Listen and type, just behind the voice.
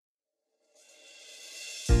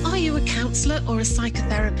counsellor or a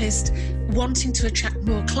psychotherapist wanting to attract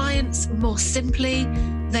more clients more simply,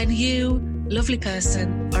 then you, lovely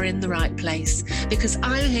person, are in the right place, because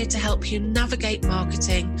I'm here to help you navigate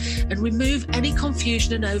marketing and remove any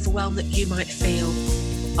confusion and overwhelm that you might feel.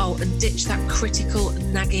 Oh, and ditch that critical,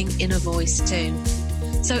 nagging inner voice too.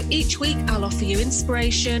 So each week I'll offer you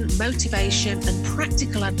inspiration, motivation and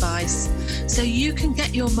practical advice so you can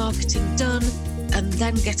get your marketing done and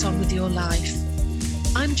then get on with your life.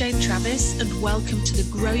 I'm Jane Travis and welcome to the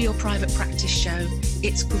Grow Your Private Practice Show.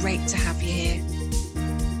 It's great to have you here.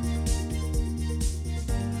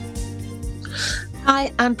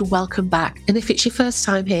 Hi and welcome back. And if it's your first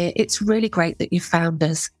time here, it's really great that you found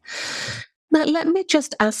us. Now, let me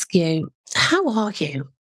just ask you, how are you?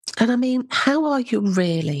 And I mean, how are you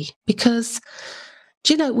really? Because,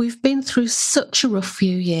 do you know, we've been through such a rough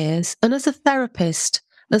few years. And as a therapist,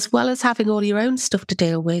 as well as having all your own stuff to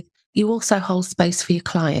deal with, you also hold space for your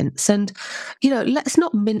clients. And, you know, let's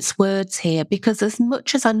not mince words here, because as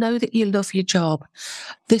much as I know that you love your job,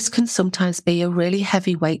 this can sometimes be a really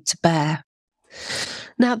heavy weight to bear.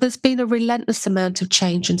 Now, there's been a relentless amount of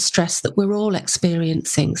change and stress that we're all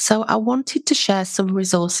experiencing. So I wanted to share some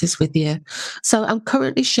resources with you. So I'm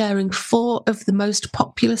currently sharing 4 of the most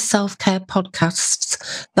popular self-care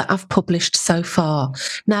podcasts that I've published so far.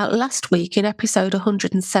 Now, last week in episode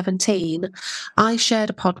 117, I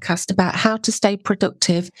shared a podcast about how to stay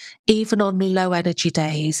productive even on low energy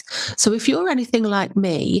days. So if you're anything like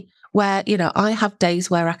me, where, you know, I have days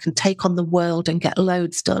where I can take on the world and get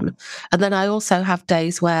loads done. And then I also have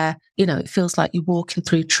days where, you know, it feels like you're walking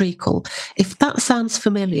through treacle. If that sounds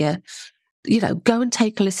familiar, you know, go and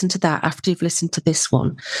take a listen to that after you've listened to this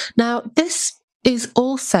one. Now, this is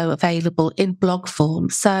also available in blog form.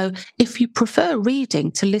 So if you prefer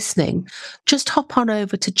reading to listening, just hop on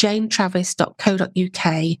over to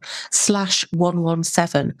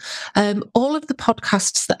janetravis.co.uk/117. All of the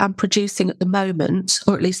podcasts that I'm producing at the moment,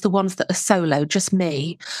 or at least the ones that are solo, just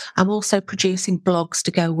me, I'm also producing blogs to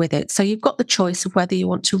go with it. So you've got the choice of whether you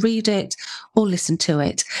want to read it or listen to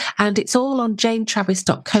it. And it's all on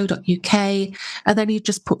janetravis.co.uk. And then you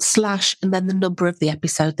just put / and then the number of the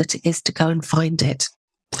episode that it is to go and find it.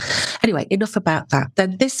 Anyway, enough about that.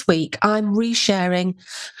 Then this week, I'm resharing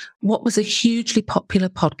what was a hugely popular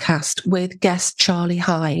podcast with guest Charlie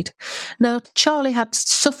Hyde. Now, Charlie had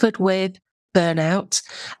suffered with burnout,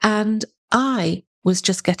 and I was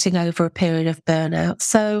just getting over a period of burnout.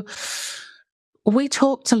 So we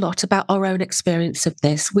talked a lot about our own experience of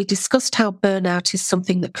this. We discussed how burnout is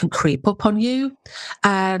something that can creep up on you.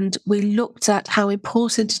 And we looked at how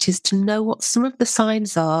important it is to know what some of the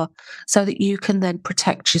signs are so that you can then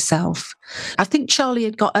protect yourself. I think Charlie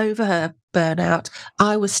had got over her burnout.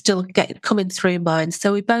 I was still coming through mine.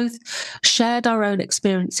 So we both shared our own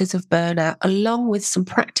experiences of burnout, along with some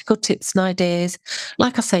practical tips and ideas,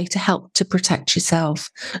 like I say, to help to protect yourself.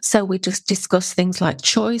 So we just discussed things like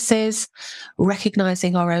choices,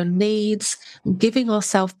 recognizing our own needs, giving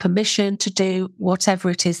ourselves permission to do whatever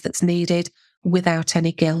it is that's needed without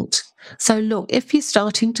any guilt. So look, if you're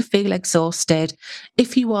starting to feel exhausted,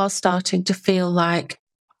 if you are starting to feel like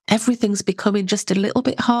everything's becoming just a little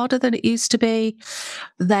bit harder than it used to be,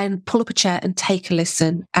 then pull up a chair and take a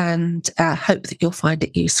listen, and hope that you'll find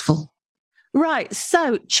it useful. Right.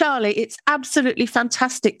 So, Charlie, it's absolutely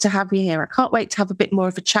fantastic to have you here. I can't wait to have a bit more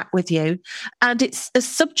of a chat with you. And it's a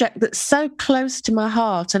subject that's so close to my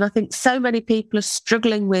heart. And I think so many people are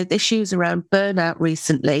struggling with issues around burnout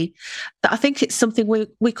recently that I think it's something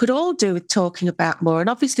we could all do with talking about more. And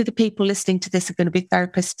obviously the people listening to this are going to be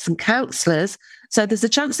therapists and counsellors. So there's a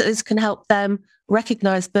chance that this can help them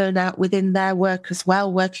recognise burnout within their work as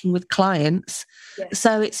well, working with clients. Yes.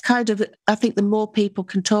 So it's kind of, I think the more people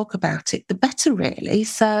can talk about it, the better, really.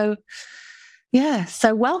 So, yeah,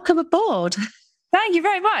 so welcome aboard. Thank you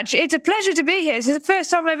very much. It's a pleasure to be here. It's the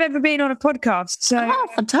first time I've ever been on a podcast. So,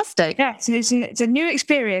 fantastic. Yeah, it's a new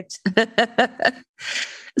experience.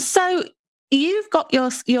 So you've got your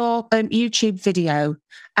YouTube video,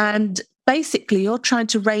 and basically you're trying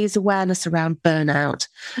to raise awareness around burnout.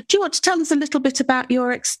 Do you want to tell us a little bit about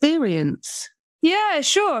your experience? Yeah,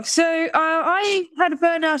 sure. So I had a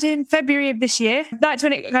burnout in February of this year. That's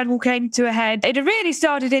when it kind of all came to a head. It had really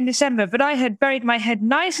started in December, but I had buried my head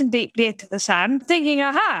nice and deeply into the sand, thinking,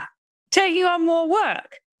 taking on more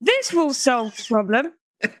work. This will solve the problem.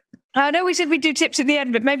 I know we said we'd do tips at the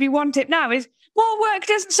end, but maybe one tip now is more work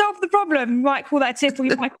doesn't solve the problem. You might call that tip, or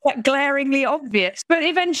you might call that glaringly obvious. But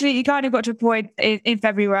eventually you kind of got to a point in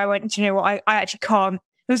February where I went, you know what, I actually can't.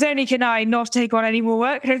 It was only can I not take on any more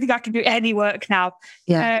work. I don't think I can do any work now.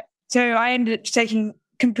 Yeah. So I ended up taking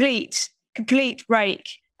complete break.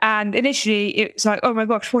 And initially it's like, oh my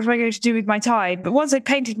gosh, what am I going to do with my time? But once I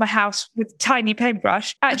painted my house with a tiny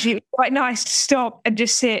paintbrush, actually it was quite nice to stop and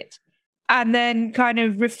just sit and then kind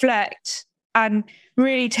of reflect and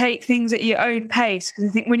really take things at your own pace. Because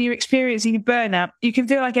I think when you're experiencing a burnout, you can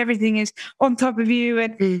feel like everything is on top of you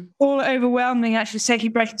and all overwhelming. Actually taking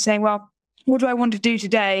a break and saying, well, what do I want to do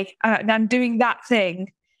today? And doing that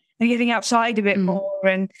thing and getting outside a bit more.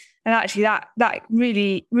 And actually that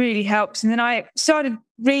really, really helps. And then I started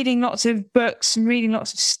reading lots of books and reading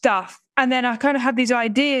lots of stuff. And then I kind of had these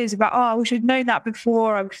ideas about, I wish I'd known that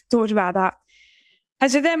before. I thought about that.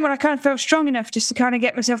 And so then when I kind of felt strong enough just to kind of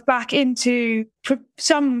get myself back into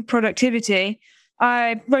some productivity,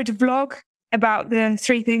 I wrote a blog about the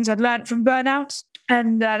 3 things I'd learned from burnout.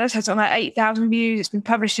 And that's had something like 8,000 views. It's been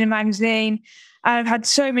published in a magazine. And I've had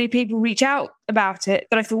so many people reach out about it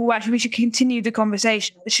that I thought, well, actually, we should continue the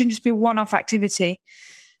conversation. It shouldn't just be a one-off activity.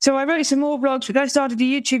 So I wrote some more blogs, but I started a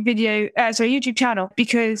YouTube channel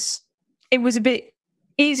because it was a bit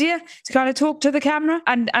easier to kind of talk to the camera.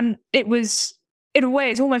 And it was, in a way,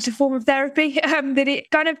 it's almost a form of therapy, that it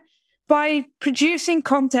kind of, by producing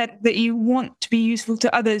content that you want to be useful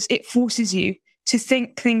to others, it forces you to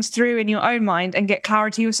think things through in your own mind and get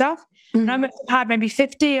clarity yourself. And I must have had maybe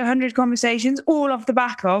 50, 100 conversations all off the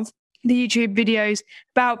back of the YouTube videos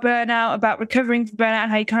about burnout, about recovering from burnout,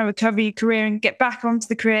 how you kind of recover your career and get back onto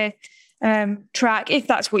the career track, if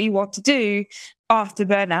that's what you want to do after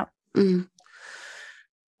burnout.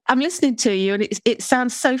 I'm listening to you and it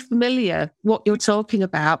sounds so familiar what you're talking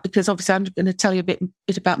about, because obviously I'm going to tell you a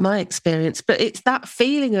bit about my experience, but it's that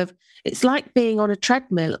feeling of, it's like being on a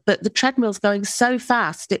treadmill, but the treadmill's going so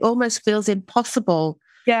fast, it almost feels impossible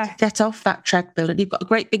to get off that treadmill, and you've got a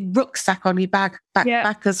great big rucksack on your back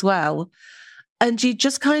as well. And you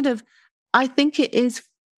just kind of, I think it is,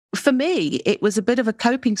 for me, it was a bit of a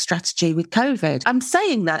coping strategy with COVID. I'm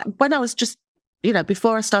saying that when I was just,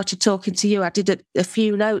 before I started talking to you, I did a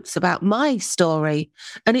few notes about my story,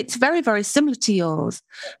 and it's very, very similar to yours.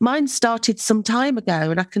 Mine started some time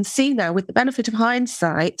ago, and I can see now, with the benefit of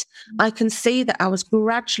hindsight, I can see that I was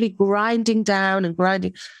gradually grinding down.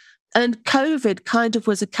 And COVID kind of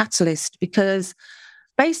was a catalyst, because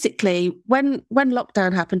basically when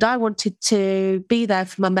lockdown happened, I wanted to be there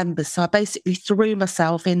for my members. So I basically threw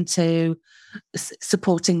myself into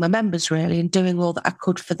supporting my members, really, and doing all that I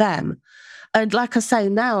could for them. And like I say,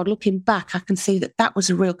 now looking back, I can see that was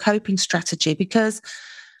a real coping strategy, because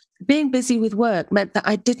being busy with work meant that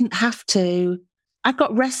I didn't have to, I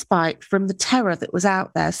got respite from the terror that was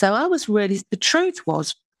out there. So the truth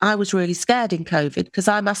was, I was really scared in COVID, because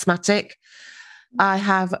I'm asthmatic.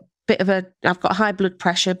 I've got high blood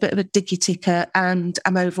pressure, a bit of a diggy ticker, and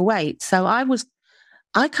I'm overweight. So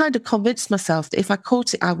I kind of convinced myself that if I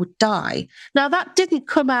caught it, I would die. Now, that didn't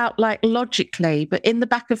come out like logically, but in the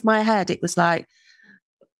back of my head, it was like,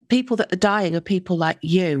 people that are dying are people like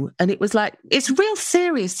you. And it was like, it's real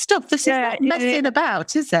serious stuff. This is not messing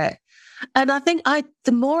about, is it? And I think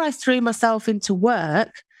the more I threw myself into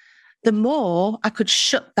work, the more I could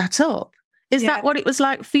shut that up. Is that what it was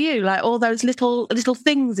like for you? Like all those little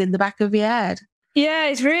things in the back of your head? Yeah,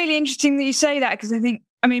 it's really interesting that you say that, because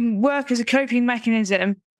work as a coping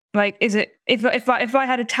mechanism, like, is it, if I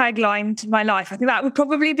had a tagline to my life, I think that would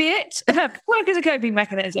probably be it. Work as a coping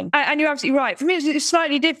mechanism. And you're absolutely right. For me, it's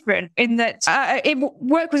slightly different in that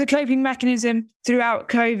work was a coping mechanism throughout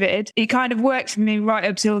COVID. It kind of worked for me right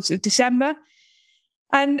up till December.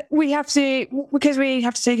 And because we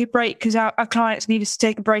have to take a break, because our clients need us to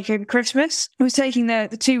take a break over Christmas. I was taking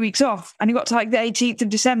the 2 weeks off, and it got to like the 18th of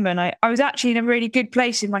December, and I was actually in a really good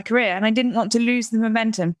place in my career, and I didn't want to lose the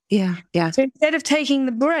momentum. Yeah. So instead of taking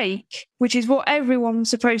the break, which is what everyone's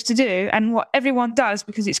supposed to do and what everyone does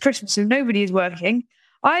because it's Christmas so nobody is working,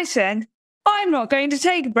 I said, I'm not going to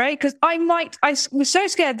take a break, because I was so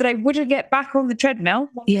scared that I wouldn't get back on the treadmill.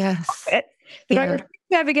 Yes. I would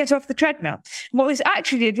never get off the treadmill. And what this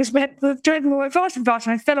actually did was meant the treadmill went faster and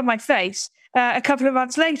faster, and I fell on my face a couple of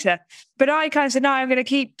months later. But I kind of said, no, I'm going to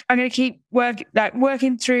keep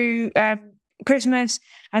working through Christmas,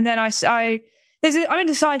 and then I'm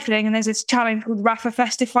into cycling, and there's this challenge called Rafa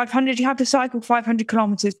Festive 500. You have to cycle 500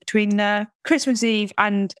 kilometers between Christmas Eve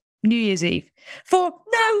and New Year's Eve for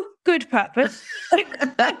no good purpose.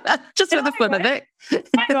 Just for the fun of it.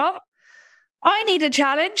 Hang on. I need a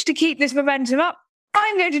challenge to keep this momentum up.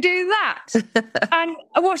 I'm going to do that. And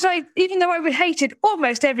even though I would hated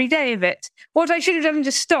almost every day of it, what I should have done was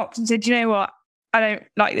just stopped and said, you know what? I don't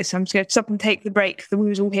like this. I'm just going to stop and take the break that we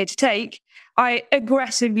was all here to take. I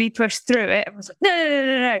aggressively pushed through it and was like,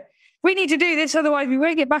 no. We need to do this. Otherwise we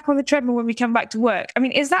won't get back on the treadmill when we come back to work. I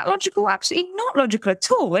mean, is that logical? Absolutely not logical at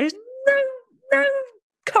all. There's no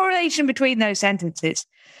conversation between those sentences.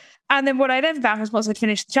 And then what I then found was once I'd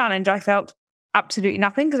finished the challenge, I felt absolutely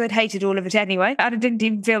nothing because I'd hated all of it anyway. And I didn't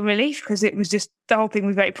even feel relief because it was just, the whole thing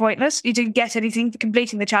was very pointless. You didn't get anything for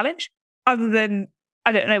completing the challenge other than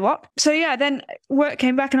I don't know what. So yeah, then work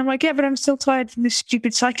came back and I'm like, yeah, but I'm still tired from this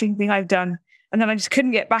stupid cycling thing I've done. And then I just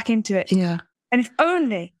couldn't get back into it. Yeah. And if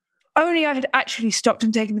only I had actually stopped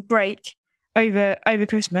and taken the break over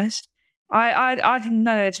Christmas, I think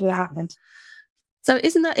none of this would have happened. So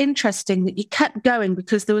isn't that interesting that you kept going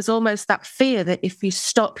because there was almost that fear that if you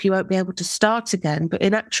stop, you won't be able to start again. But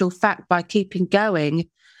in actual fact, by keeping going,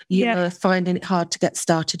 you're finding it hard to get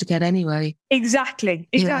started again anyway. Exactly.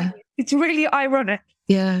 Yeah. It's really ironic.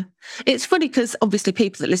 Yeah. It's funny because obviously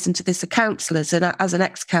people that listen to this are counsellors, and as an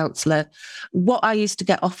ex-counsellor, what I used to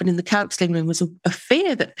get often in the counselling room was a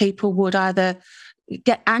fear that people would either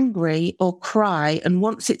get angry or cry, and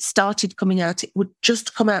once it started coming out, it would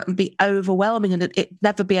just come out and be overwhelming, and they'd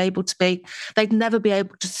never be able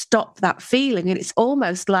to stop that feeling. And it's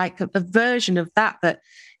almost like a version of that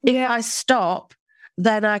if I stop,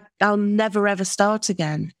 then I'll never ever start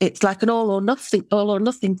again. It's like an all or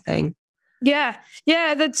nothing thing. Yeah,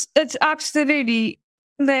 that's absolutely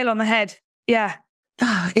nail on the head. Yeah.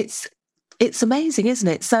 It's amazing, isn't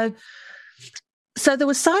it? So there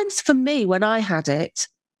were signs for me when I had it,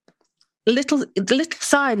 little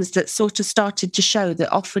signs that sort of started to show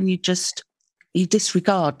that often you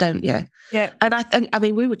disregard, don't you? Yeah. And I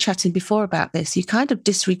mean, we were chatting before about this. You kind of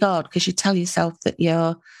disregard because you tell yourself that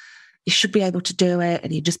you should be able to do it,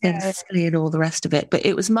 and you're just being silly and all the rest of it. But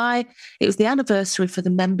it was the anniversary for the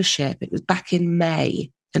membership. It was back in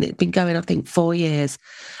May, and it'd been going, I think, 4 years.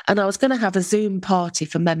 And I was going to have a Zoom party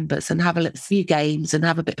for members and have a few games and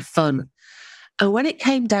have a bit of fun. And when it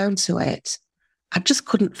came down to it, I just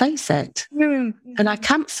couldn't face it. Mm-hmm. And I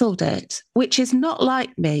cancelled it, which is not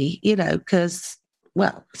like me, because,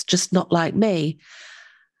 well, it's just not like me.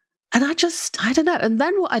 And I don't know. And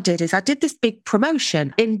then what I did is I did this big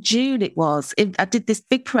promotion. In June it was. I did this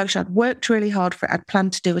big promotion. I'd worked really hard for it. I'd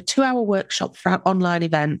planned to do a 2-hour workshop for online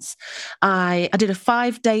events. I did a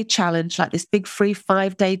 5-day challenge, like this big free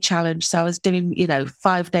 5-day challenge. So I was doing,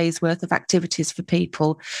 5 days worth of activities for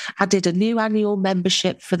people. I did a new annual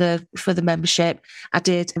membership for the membership. I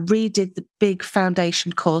redid the big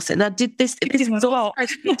foundation course. And I did this. This was all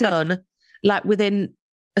supposed to be done like within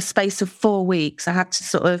a space of 4 weeks. I had to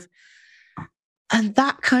sort of, and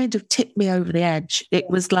that kind of tipped me over the edge. It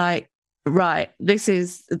was like, right, this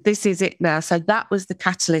is it now. So that was the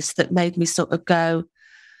catalyst that made me sort of go,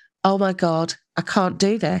 oh my God, I can't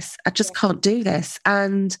do this. I just can't do this.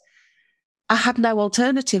 And I had no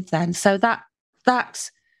alternative then. So that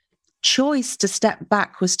choice to step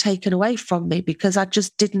back was taken away from me because I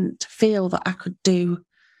just didn't feel that I could do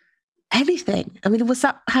anything. I mean, was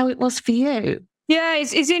that how it was for you? Yeah,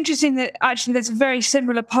 it's interesting that actually there's a very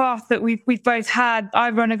similar path that we've both had. I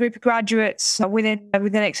run a group of graduates within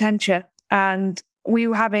Accenture, and we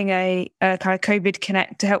were having a kind of COVID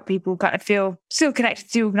Connect to help people kind of feel still connected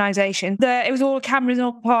to the organisation. It was all cameras and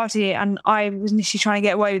all party, and I was initially trying to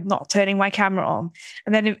get away with not turning my camera on.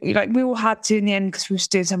 And then we all had to in the end because we were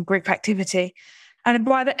doing some group activity. And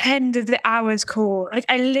by the end of the hour's call,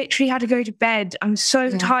 I literally had to go to bed. I'm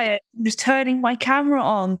so tired. I'm just turning my camera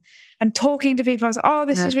on and talking to people. I was like, oh,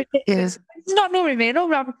 this is ridiculous. Yeah. It's not normally me. All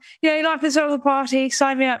around, life is all the party,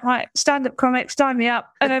 sign me up, like stand-up comics, sign me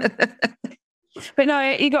up. But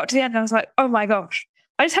no, you got to the end and I was like, oh my gosh,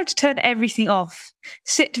 I just have to turn everything off,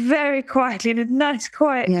 sit very quietly in a nice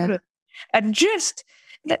quiet room and just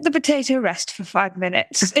let the potato rest for 5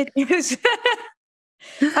 minutes. It was...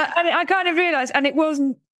 I kind of realised, and it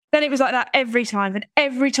wasn't, then it was like that every time. And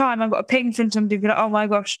every time I got a ping from somebody, be like, oh my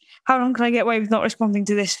gosh, how long can I get away with not responding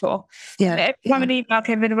to this for? Yeah. Every time an email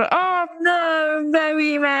came in, I'm like, oh no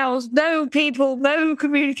emails, no people, no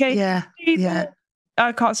communication. Yeah.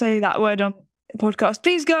 I can't say that word on the podcast.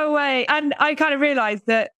 Please go away. And I kind of realised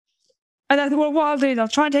that, and I thought, well, what I'll do is I'll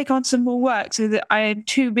try and take on some more work so that I am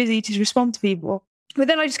too busy to respond to people. But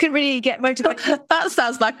then I just couldn't really get motivated. That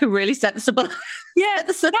sounds like a really sensible. Yeah,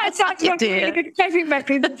 that sounds like a really good coping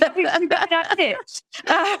mechanism. That's it.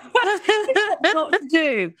 Not to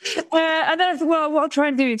do. And then I thought, well, what I'll try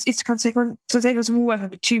and do is to kind of take on some more work.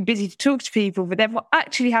 I'm too busy to talk to people. But then what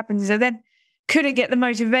actually happens is I then couldn't get the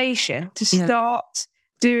motivation to start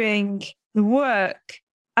doing the work.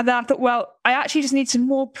 And then I thought, well, I actually just need some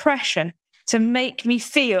more pressure to make me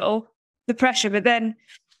feel the pressure. But then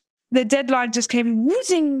the deadline just came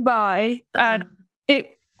whizzing by and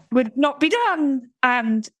it would not be done.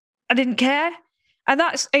 And I didn't care. And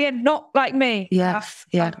that's, again, not like me. Yes,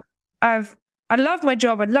 yeah. I love my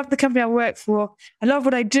job. I love the company I work for. I love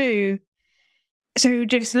what I do. So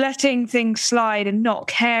just letting things slide and not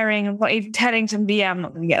caring and not even telling somebody, yeah, I'm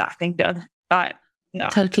not going to get that thing done. Like, no.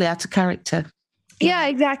 Totally out of character. Yeah,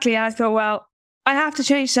 exactly. I thought, well, I have to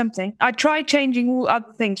change something. I tried changing all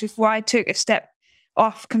other things before I took a step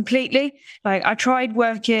off completely. Like I tried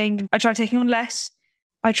working, I tried taking on less.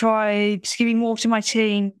 I tried giving more to my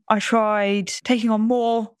team. I tried taking on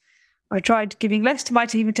more. I tried giving less to my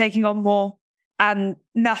team and taking on more. And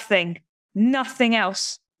nothing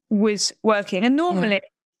else was working. And normally,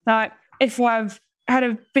 like if I've had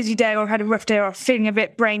a busy day or had a rough day or I'm feeling a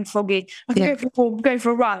bit brain foggy, I can go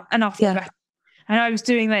for a run and I'll feel better. And I was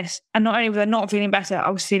doing this, and not only was I not feeling better, I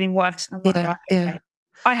was feeling worse. I'm like, okay,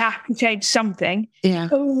 I have to change something. Yeah.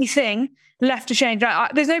 The only thing left to change.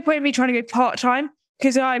 There's no point in me trying to go part-time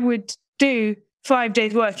because I would do 5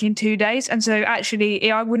 days work in 2 days. And so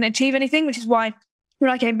actually I wouldn't achieve anything, which is why when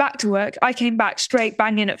I came back to work, I came back straight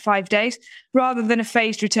bang in at 5 days rather than a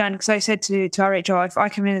phased return. Because I said to our HR, if I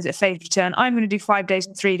come in as a phased return, I'm going to do 5 days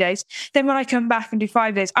in 3 days. Then when I come back and do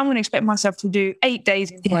 5 days, I'm going to expect myself to do 8 days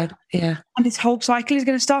in work. Yeah. And this whole cycle is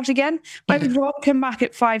going to start again. I would rather come back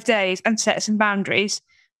at 5 days and set some boundaries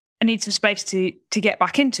and need some space to get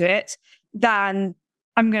back into it than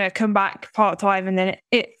I'm going to come back part-time and then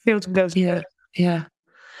it feels and goes. Yeah.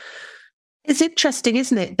 It's interesting,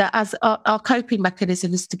 isn't it, that as our coping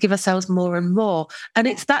mechanism is to give ourselves more and more. And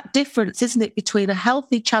it's that difference, isn't it, between a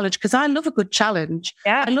healthy challenge, because I love a good challenge.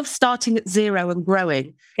 Yeah. I love starting at zero and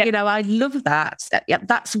growing. Yeah. You know, I love that.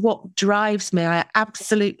 That's what drives me. I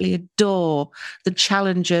absolutely adore the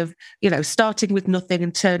challenge of, you know, starting with nothing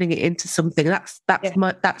and turning it into something.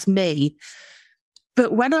 That's me.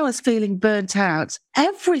 But when I was feeling burnt out,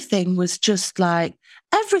 everything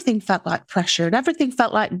felt like pressure and everything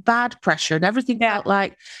felt like bad pressure and everything felt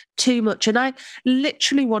like too much. And I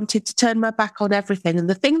literally wanted to turn my back on everything. And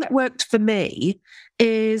the thing that worked for me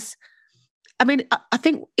is, I mean, I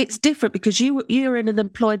think it's different because you're in an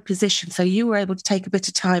employed position. So you were able to take a bit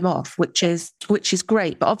of time off, which is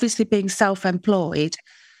great. But obviously being self-employed,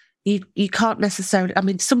 you can't necessarily, I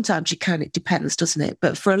mean, sometimes you can, it depends, doesn't it?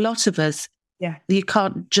 But for a lot of us, you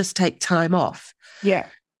can't just take time off. Yeah.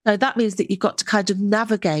 So that means that you've got to kind of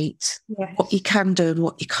navigate what you can do and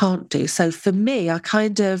what you can't do. So for me, I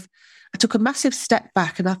took a massive step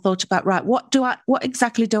back and I thought about, right, what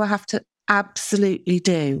exactly do I have to absolutely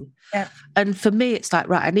do? Yeah. And for me, it's like,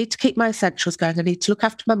 right, I need to keep my essentials going. I need to look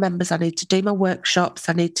after my members. I need to do my workshops.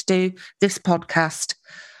 I need to do this podcast,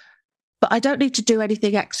 but I don't need to do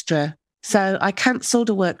anything extra. So I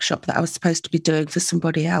cancelled a workshop that I was supposed to be doing for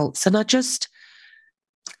somebody else. And I just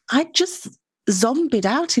zombied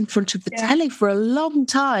out in front of the telly for a long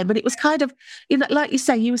time. And it was kind of, you know, like you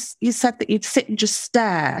say, you said that you'd sit and just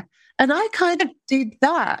stare. And I kind of did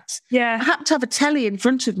that. Yeah. I happened to have a telly in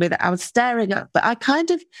front of me that I was staring at, but I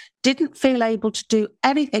kind of didn't feel able to do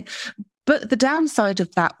anything. But the downside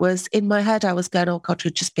of that was in my head, I was going, oh God,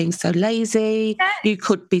 you're just being so lazy. Yes. You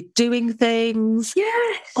could be doing things.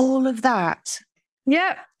 Yes. All of that.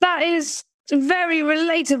 Yeah, that is very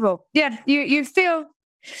relatable. Yeah, you feel...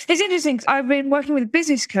 It's interesting. I've been working with a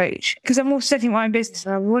business coach because I'm also setting my own business.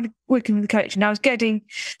 And I'm working with a coach and I was getting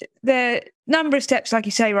the number of steps, like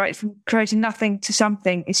you say, right, from creating nothing to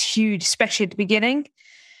something is huge, especially at the beginning.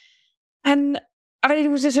 And I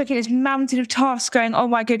was just looking at this mountain of tasks going, oh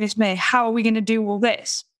my goodness me, how are we going to do all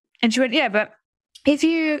this? And she went, yeah, but if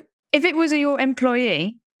it was your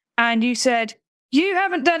employee and you said, you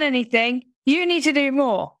haven't done anything, you need to do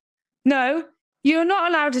more. No, you're not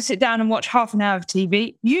allowed to sit down and watch half an hour of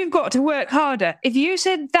TV. You've got to work harder. If you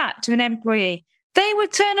said that to an employee, they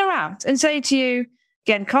would turn around and say to you,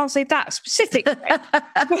 again, can't say that specifically.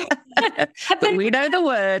 But we know the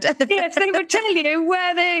word. Yes, they would tell you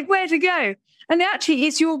where to go. And actually,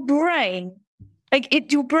 it's your brain. Like,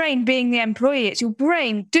 it's your brain being the employee. It's your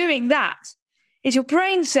brain doing that. It's your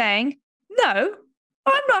brain saying, no,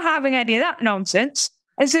 I'm not having any of that nonsense.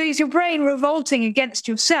 And so it's your brain revolting against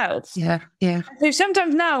yourself. Yeah. So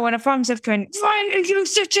sometimes now when I find myself going, why are you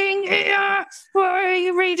sitting here? Why are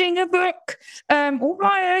you reading a book? Or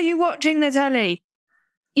why are you watching the telly?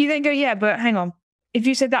 You then go, yeah, but hang on. If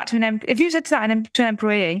you said that to an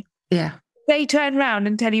employee, they turn around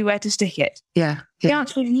and tell you where to stick it. Yeah. The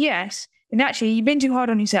answer is yes. And actually, you've been too hard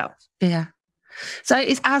on yourself. Yeah. So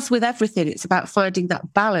it's as with everything, it's about finding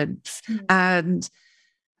that balance and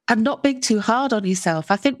not being too hard on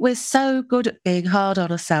yourself. I think we're so good at being hard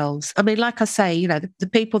on ourselves. I mean, like I say, you know, the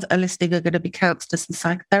people that are listening are going to be counsellors and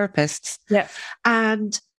psychotherapists. Yeah.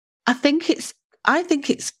 And I think it's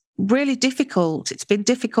really difficult. It's been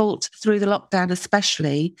difficult through the lockdown,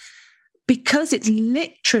 especially because it's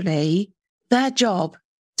literally their job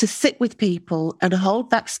to sit with people and hold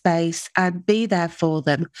that space and be there for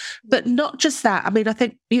them. But not just that. I mean, I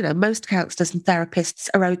think, most counsellors and therapists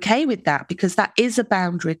are okay with that because that is a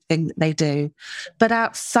boundary thing that they do. But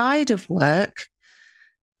outside of work,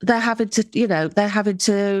 they're having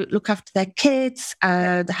to look after their kids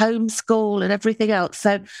and homeschool and everything else.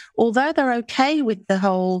 So although they're okay with the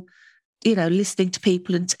whole, listening to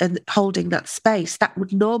people and holding that space, that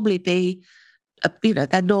would normally be,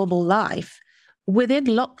 their normal life. Within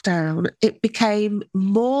lockdown, it became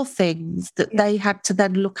more things that they had to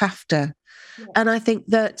then look after. Yeah. And I think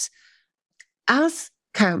that as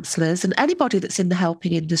counsellors and anybody that's in the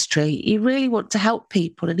helping industry, you really want to help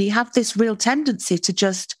people, and you have this real tendency to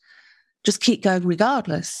just keep going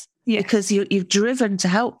regardless, because you've driven to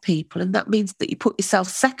help people, and that means that you put yourself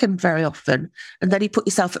second very often, and then you put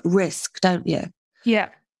yourself at risk, don't you? Yeah,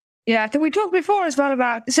 I think we talked before as well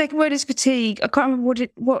about the second word is fatigue. I can't remember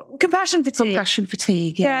what compassion fatigue. Compassion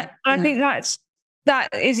fatigue. Yeah, I think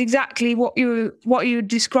that is exactly what you're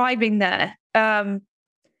describing there. And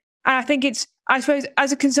I think I suppose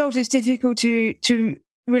as a consultant, it's difficult to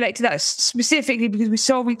relate to that specifically because we're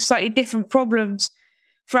solving slightly different problems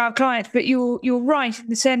for our clients. But you're right in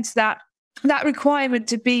the sense that requirement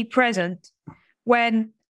to be present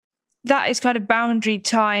when that is kind of boundary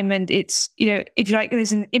time, and it's, if you like,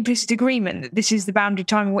 there's an implicit agreement that this is the boundary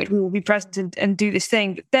time in which we will be present and do this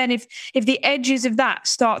thing. But then if the edges of that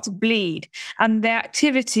start to bleed and the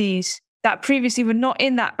activities that previously were not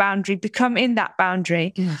in that boundary become in that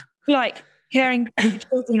boundary, like caring for your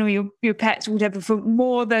children or your pets or whatever for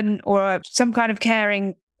more than, or some kind of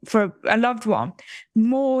caring for a loved one,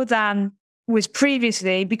 more than was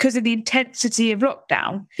previously because of the intensity of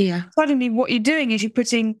lockdown. Suddenly what you're doing is you're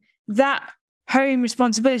putting that home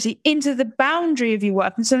responsibility into the boundary of your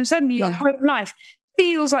work, and so suddenly your home life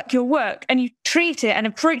feels like your work, and you treat it and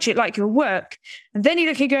approach it like your work. And then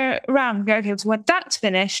you go around and go, okay, so when that's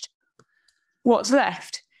finished, what's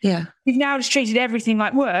left? You've now just treated everything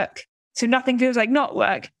like work, so nothing feels like not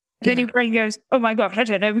work. And then your brain goes, oh my gosh, I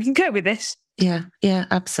don't know, we can cope with this. Yeah,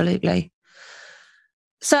 absolutely.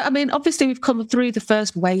 So, I mean, obviously we've come through the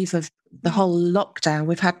first wave of the whole lockdown.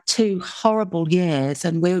 We've had 2 horrible years,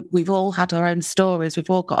 and we've all had our own stories. We've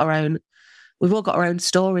all got our own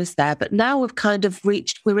stories there. But now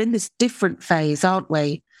we're in this different phase, aren't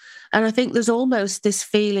we? And I think there's almost this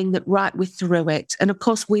feeling that, right, we're through it. And of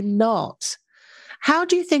course we're not. How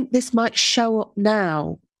do you think this might show up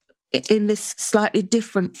now in this slightly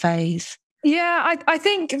different phase? Yeah, I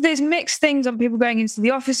think there's mixed things on people going into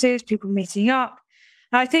the offices, people meeting up.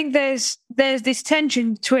 I think there's this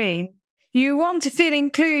tension between, you want to feel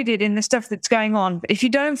included in the stuff that's going on, but if you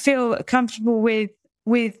don't feel comfortable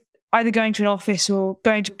with either going to an office or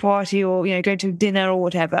going to a party or going to dinner or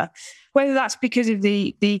whatever, whether that's because of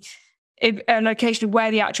the location of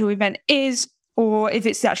where the actual event is, or if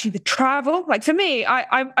it's actually the travel. Like for me,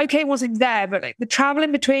 I'm okay once I'm there, but like the travel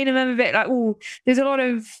in between, and then a bit like, there's a lot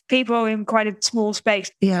of people in quite a small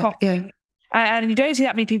space. And you don't see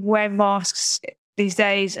that many people wearing masks these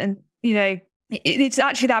days, and it's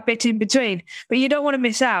actually that bit in between, but you don't want to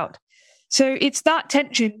miss out. So it's that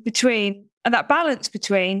tension between, and that balance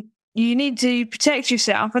between, you need to protect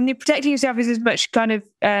yourself, and protecting yourself is as much kind of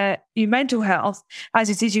your mental health as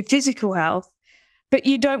it is your physical health, but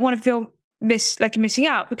you don't want to feel like you're missing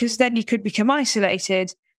out, because then you could become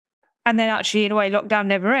isolated, and then actually in a way lockdown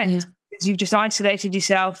never ends because you've just isolated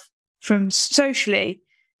yourself from socially,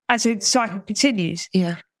 and so the cycle continues.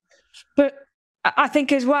 But I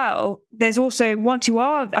think as well, there's also, once you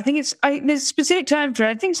are, there's a specific term for it.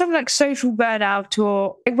 I think something like social burnout,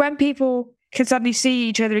 or when people can suddenly see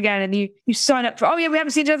each other again, and you sign up for, we haven't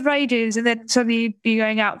seen each other for ages, and then suddenly you're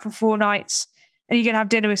going out for 4 nights and you're going to have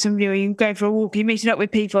dinner with somebody, or you're going for a walk, you're meeting up with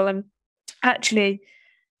people, and actually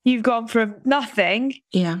you've gone from nothing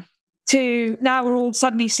to now we're all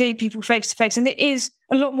suddenly seeing people face to face, and it is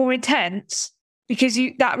a lot more intense because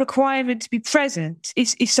that requirement to be present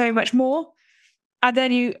is so much more. And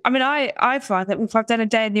then I find that if I've done a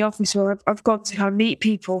day in the office, or I've gone to kind of meet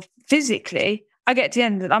people physically, I get to the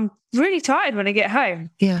end and I'm really tired when I get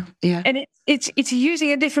home. And it's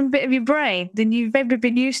using a different bit of your brain than you've ever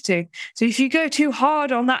been used to. So if you go too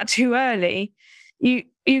hard on that too early, you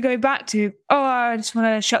go back to, I just want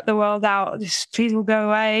to shut the world out. Just please will go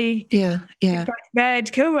away. Go back to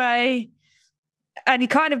bed, go away. And you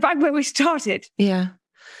kind of back where we started.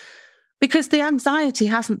 Because the anxiety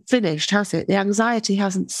hasn't finished, has it? The anxiety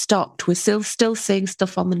hasn't stopped. We're still seeing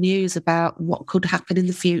stuff on the news about what could happen in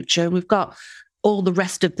the future. We've got all the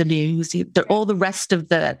rest of the news, all the rest of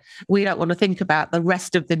we don't want to think about the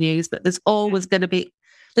rest of the news, but there's always going to be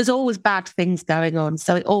there's always bad things going on.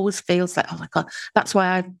 So it always feels like, oh my God, that's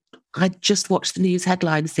why I just watch the news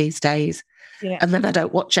headlines these days. Yeah. And then I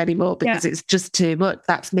don't watch anymore because it's just too much.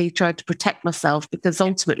 That's me trying to protect myself, because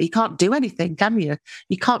ultimately you can't do anything, can you?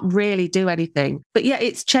 You can't really do anything. But yeah,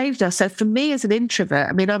 it's changed us. So for me as an introvert,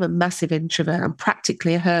 I mean, I'm a massive introvert. I'm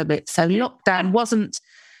practically a hermit. So lockdown wasn't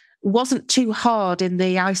too hard in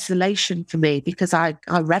the isolation for me, because I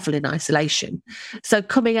revel in isolation. So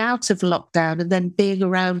coming out of lockdown and then being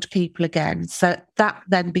around people again, so that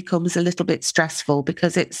then becomes a little bit stressful,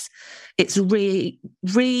 because it's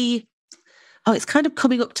it's kind of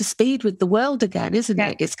coming up to speed with the world again, isn't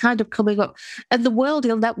it? It's kind of coming up, and the world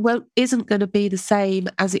isn't going to be the same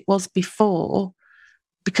as it was before,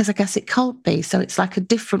 because I guess it can't be. So it's like a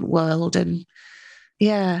different world, and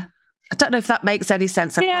I don't know if that makes any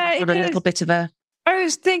sense. I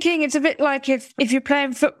was thinking it's a bit like if you're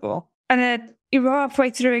playing football and then you're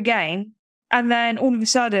halfway through a game, and then all of a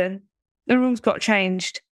sudden the rules got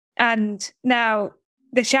changed, and now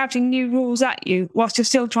they're shouting new rules at you whilst you're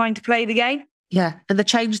still trying to play the game. Yeah, and they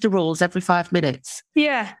change the rules every 5 minutes.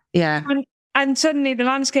 Yeah. And suddenly the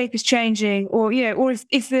landscape is changing, or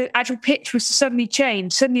if the actual pitch was to suddenly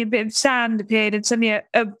change, suddenly a bit of sand appeared, and suddenly a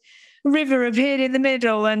river appeared in the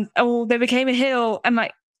middle, or there became a hill, and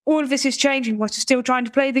like all of this is changing whilst you're still trying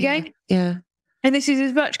to play the game. Yeah. And this is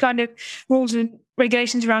as much kind of rules and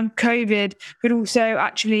regulations around COVID, but also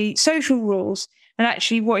actually social rules, and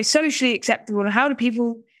actually what is socially acceptable, and how do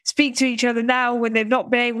people speak to each other now when they've not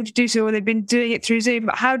been able to do so, or they've been doing it through Zoom.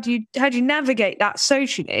 But how do you navigate that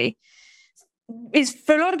socially is,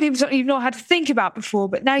 for a lot of people, something you've not had to think about before,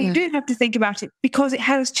 but now you do have to think about it because it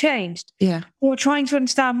has changed. Yeah. Or trying to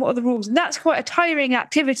understand what are the rules. And that's quite a tiring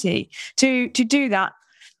activity to do that.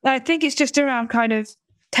 And I think it's just around kind of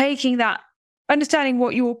taking that, understanding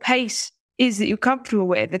what your pace is that you're comfortable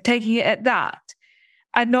with, and taking it at that,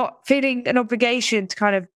 and not feeling an obligation to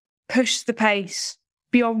kind of push the pace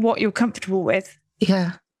beyond what you're comfortable with.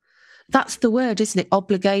 Yeah. That's the word, isn't it?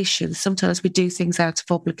 Obligation. Sometimes we do things out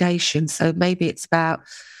of obligation. So maybe it's about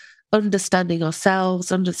understanding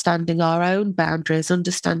ourselves, understanding our own boundaries,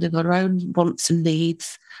 understanding our own wants and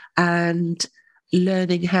needs, and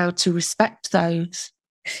learning how to respect those.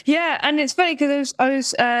 Yeah, and it's funny because I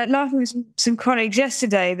was laughing with some colleagues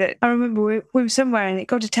yesterday that I remember we were somewhere and it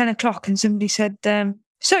got to 10 o'clock and somebody said,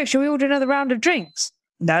 so shall we order another round of drinks?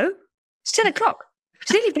 No, it's 10 o'clock.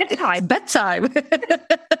 It's nearly bedtime. Bedtime.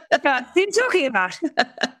 What are you talking about? 10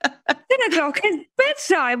 o'clock is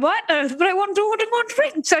bedtime. What on earth would I want to order more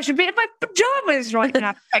drinks? I should be in my pajamas right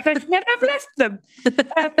now. I should never have left them.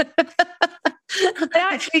 And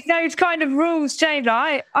actually, those kind of rules change.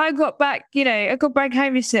 I got back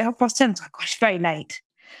home yesterday at 10:30. I was like, gosh, it's very late.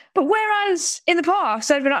 But whereas in the past,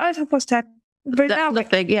 I'd been like, oh, it's 10:30. But that's now,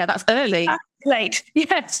 nothing. Yeah, that's early. That's late.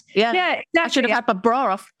 Yes. Yeah. Exactly. I should have had my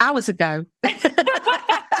bra off hours ago.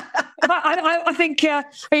 I think I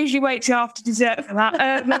usually wait till after dessert for that.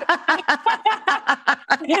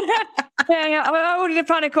 I ordered a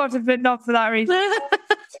panna cotta, but not for that reason.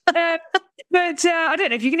 But I don't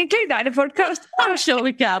know if you can include that in a podcast. I'm sure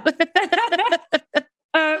we can. But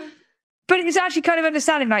it's actually kind of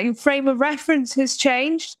understanding that your frame of reference has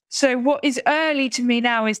changed. So what is early to me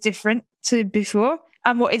now is different to before,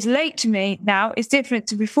 and what is late to me now is different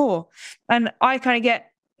to before. And I kind of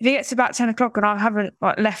get, if it gets about 10 o'clock and I haven't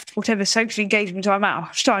left whatever social engagement I'm at, I'm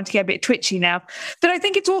starting to get a bit twitchy now. But I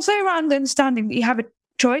think it's also around understanding that you have a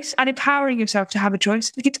choice and empowering yourself to have a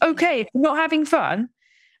choice. Like, it's okay if you're not having fun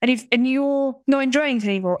and you're not enjoying it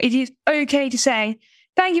anymore. It is okay to say,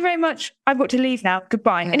 thank you very much, I've got to leave now,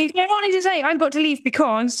 goodbye. Yeah. And if you're wanting to say, I've got to leave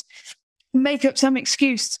because, make up some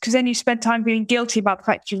excuse, because then you spend time feeling guilty about the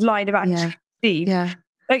fact you've lied about leave. Yeah.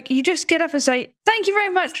 Like, you just get up and say, thank you very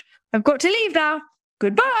much, I've got to leave now,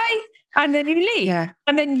 goodbye. And then you leave. Yeah.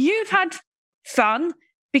 And then you've had fun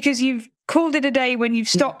because you've called it a day when you've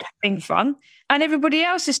stopped having fun, and everybody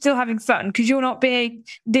else is still having fun because you're not being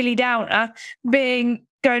dilly downer, being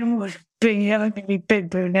big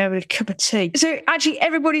boo now with a cup of tea. So actually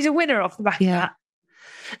everybody's a winner off the back of that.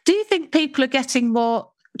 Do you think people are getting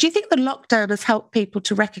more, do you think the lockdown has helped people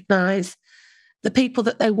to recognise the people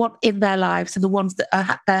that they want in their lives and the ones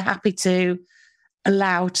that they're happy to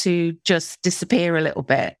allow to just disappear a little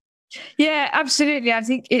bit? Yeah, absolutely. I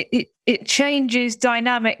think it changes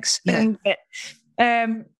dynamics a little bit.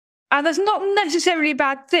 And that's not necessarily a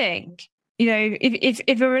bad thing. You know,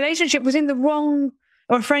 if a relationship was in the wrong,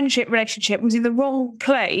 or a friendship relationship was in the wrong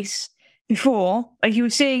place before, like you were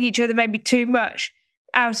seeing each other maybe too much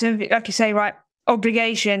out of, like you say, right,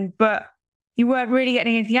 obligation, but you weren't really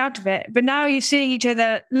getting anything out of it. But now you're seeing each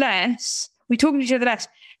other less, we're talking to each other less,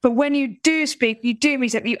 But when you do speak, you do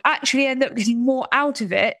meet up, you actually end up getting more out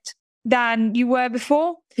of it than you were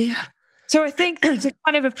before. Yeah. So I think there's a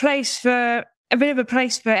kind of a bit of a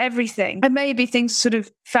place for everything. And maybe things sort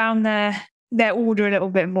of found their order a little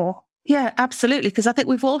bit more. Yeah, absolutely. Because I think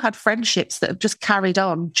we've all had friendships that have just carried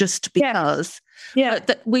on just because. Yeah.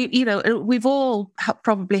 That we've all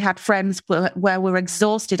probably had friends where we're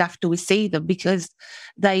exhausted after we see them because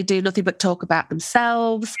they do nothing but talk about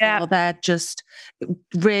themselves, or they're just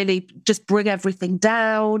really just bring everything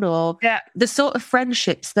down, or the sort of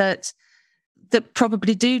friendships that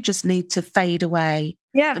probably do just need to fade away.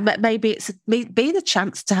 Yeah. Maybe it's be the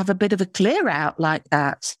chance to have a bit of a clear out like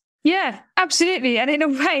that. Yeah, absolutely. And in a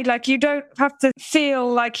way, like, you don't have to feel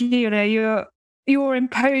like, you're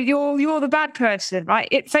imposed, you're the bad person, right?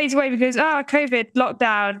 It fades away because, COVID,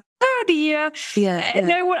 lockdown, dear. Yeah.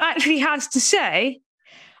 No one actually has to say,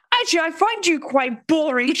 actually, I find you quite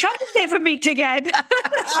boring. Shall we never meet again?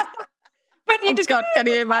 But you God, can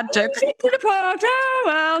you imagine? Apart. Oh,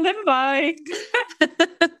 well, never mind.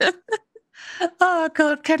 Oh,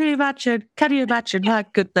 God, can you imagine? Can you imagine? My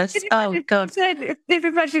goodness. Oh, God. If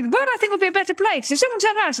imagine, well, I think it'll be a better place. If someone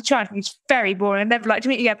turned around and said, Charlie, it's very boring, I'd never like to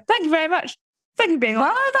meet you again. Thank you very much. Thank you for being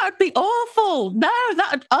on. Oh, that would be awful.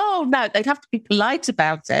 No, they'd have to be polite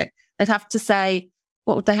about it. They'd have to say,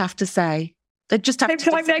 what would they have to say? They'd just have to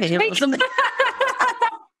disappear or something.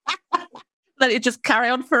 Let it just carry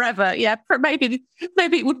on forever. Yeah, maybe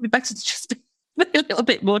it would be better to just be a little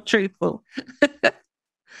bit more truthful.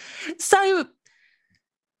 So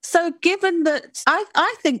given that,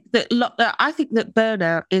 I think that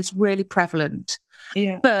burnout is really prevalent.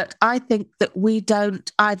 Yeah. But I think that we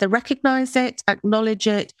don't either recognise it, acknowledge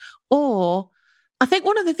it, or I think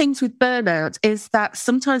one of the things with burnout is that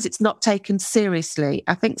sometimes it's not taken seriously.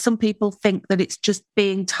 I think some people think that it's just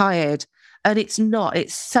being tired, and it's not.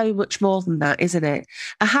 It's so much more than that, isn't it?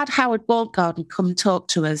 I had Howard Walgarden come talk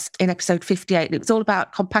to us in episode 58, and it was all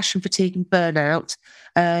about compassion fatigue and burnout.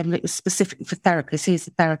 It was specifically for therapists. He's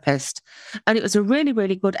a therapist. And it was a really,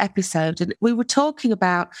 really good episode. And we were talking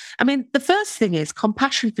about, the first thing is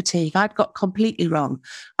compassion fatigue. I'd got completely wrong.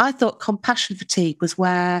 I thought compassion fatigue was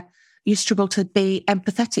where you struggle to be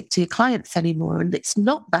empathetic to your clients anymore. And it's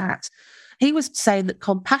not that. He was saying that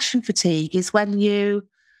compassion fatigue is when you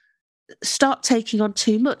start taking on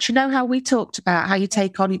too much. You know how we talked about how you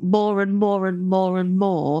take on more and more and more and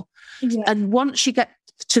more. Yeah. And once you get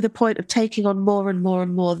to the point of taking on more and more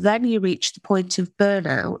and more, then you reach the point of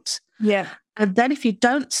burnout. Yeah. And then if you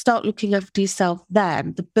don't start looking after yourself,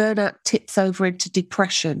 then the burnout tips over into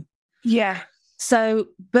depression. Yeah. So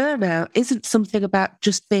burnout isn't something about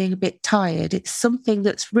just being a bit tired. It's something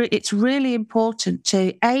that's it's really important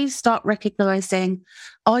to start recognizing,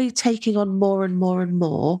 are you taking on more and more and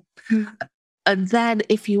more? Mm. And then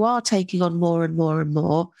if you are taking on more and more and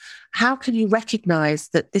more, how can you recognize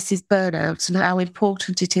that this is burnout and how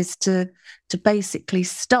important it is to basically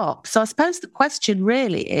stop? So I suppose the question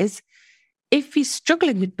really is, if you're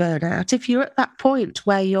struggling with burnout, if you're at that point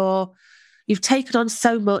where you've taken on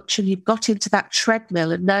so much and you've got into that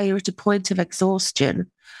treadmill and now you're at a point of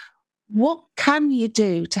exhaustion, what can you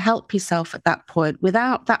do to help yourself at that point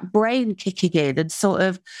without that brain kicking in and sort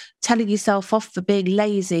of telling yourself off for being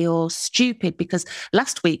lazy or stupid because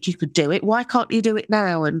last week you could do it, why can't you do it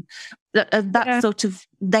now? And that sort of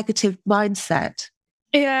negative mindset.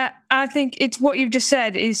 Yeah, I think it's what you've just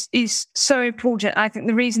said is so important. I think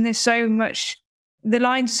the reason there's so much, the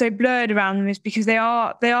lines are so blurred around them is because they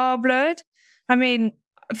are blurred.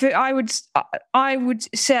 I would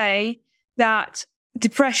say that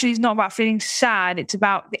depression is not about feeling sad. It's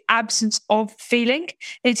about the absence of feeling.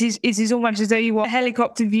 It is almost as though you want a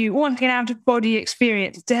helicopter view, wanting an out-of-body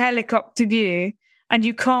experience. It's a helicopter view, and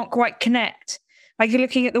you can't quite connect. Like you're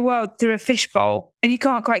looking at the world through a fishbowl, and you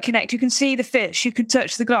can't quite connect. You can see the fish, you can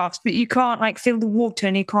touch the glass, but you can't feel the water,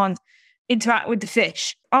 and you can't interact with the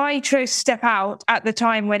fish. I chose to step out at the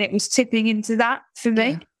time when it was tipping into that for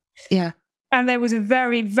me. Yeah. And there was a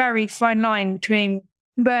very, very fine line between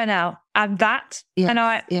burnout and that. Yes. And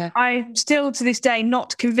I'm still to this day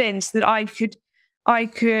not convinced that I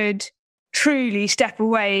could truly step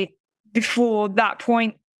away before that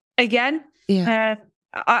point again. Yeah.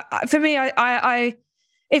 For me,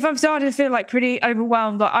 if I'm starting to feel pretty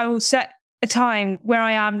overwhelmed, I will set a time where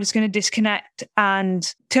I am just going to disconnect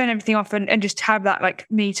and turn everything off and just have that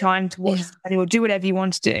me time to watch or do whatever you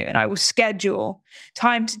want to do. And I will schedule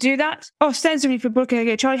time to do that. Ostensibly for Brooke, I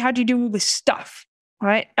go, Charlie, how do you do all this stuff?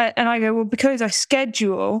 Right. And I go, well, because I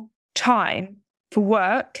schedule time for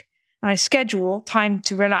work and I schedule time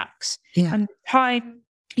to relax. Yeah. And time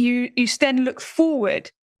you then look forward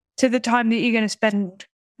to the time that you're going to spend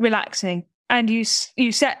relaxing and you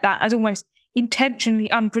set that as almost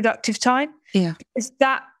intentionally unproductive time. Yeah. Because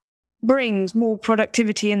that brings more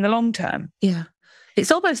productivity in the long term. Yeah.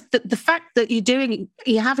 It's almost the fact that you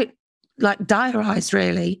have it like diarised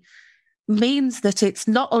really means that it's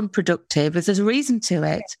not unproductive. There's a reason to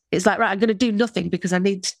it. It's like, right, I'm going to do nothing because I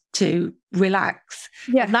need to relax.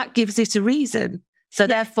 Yeah. And that gives it a reason. So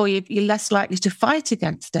therefore you're less likely to fight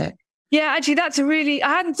against it. Yeah, actually, I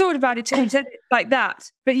hadn't thought about it till you said it like that.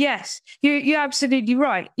 But yes, you're absolutely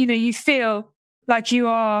right. You feel like you've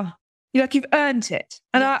earned it.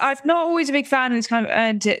 And I've not always a big fan of this kind of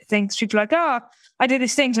earned it things. People are like, I did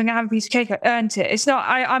this thing, so I'm going to have a piece of cake. I earned it. It's not,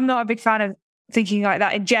 I'm not a big fan of thinking like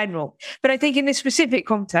that in general. But I think in this specific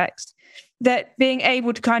context, that being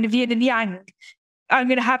able to kind of yin and yang, I'm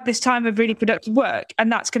going to have this time of really productive work,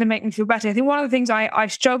 and that's going to make me feel better. I think one of the things I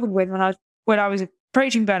struggled with when I was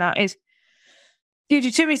approaching burnout is you do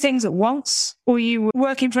too many things at once, or you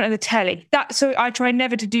work in front of the telly. So I try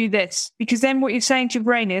never to do this, because then what you're saying to your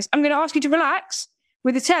brain is, I'm going to ask you to relax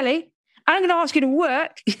with the telly, and I'm going to ask you to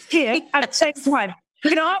work here at the same time.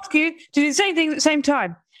 I'm going to ask you to do the same thing at the same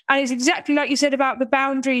time. And it's exactly like you said about the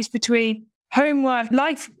boundaries between homework,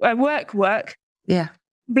 life, work,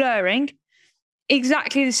 blurring.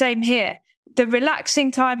 Exactly the same here. The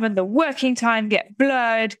relaxing time and the working time get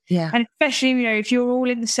blurred. Yeah. And especially, if you're all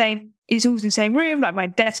in the same room, like my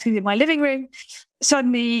desk is in my living room,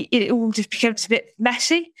 suddenly it all just becomes a bit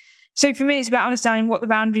messy. So for me, it's about understanding what the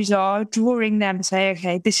boundaries are, drawing them and say,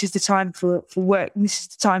 okay, this is the time for work, and this is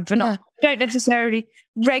the time for not. I don't necessarily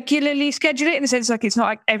regularly schedule it in the sense like it's not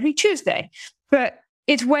like every Tuesday, but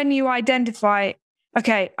it's when you identify,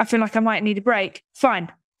 okay, I feel like I might need a break.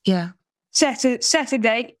 Fine. Yeah. Set a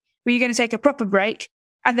date where you're going to take a proper break,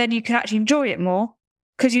 and then you can actually enjoy it more,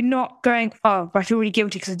 because you're not going, but I feel really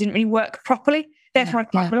guilty because I didn't really work properly. Therefore, I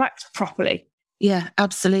can't relax properly. Yeah,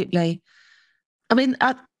 absolutely. I mean,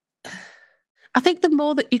 I think the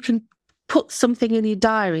more that you can put something in your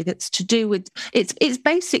diary that's to do with it's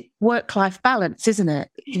basic work-life balance, isn't it?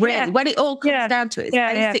 Really, Yeah. when it all comes down to it, it's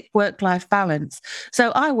basic work-life balance.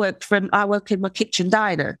 So I work in my kitchen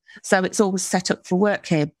diner, so it's always set up for work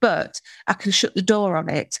here, but I can shut the door on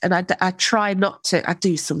it, and I try not to. I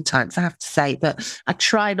do sometimes, I have to say, but I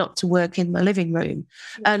try not to work in my living room,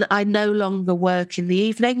 and I no longer work in the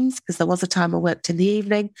evenings, because there was a time I worked in the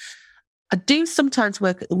evening. I do sometimes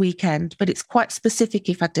work at the weekend, but it's quite specific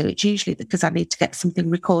if I do. It's usually because I need to get something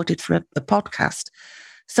recorded for a podcast.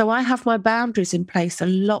 So I have my boundaries in place a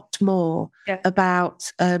lot more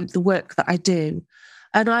about the work that I do.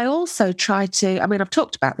 And I also try to, I've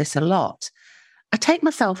talked about this a lot. I take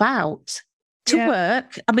myself out to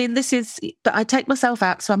work. But I take myself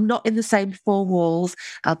out, so I'm not in the same four walls.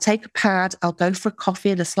 I'll take a pad, I'll go for a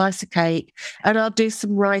coffee and a slice of cake, and I'll do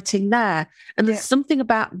some writing there. And there's something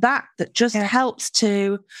about that just helps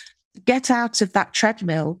to get out of that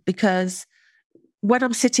treadmill, because when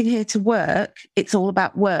I'm sitting here to work, it's all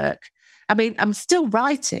about work. I'm still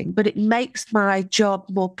writing, but it makes my job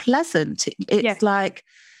more pleasant. It's like,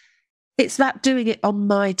 it's about doing it on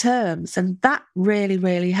my terms, and that really,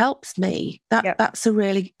 really helps me. That's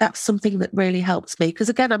something that really helps me, because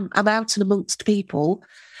again, I'm out and amongst people,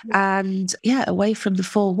 and away from the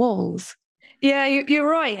four walls. Yeah, you're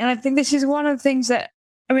right, and I think this is one of the things that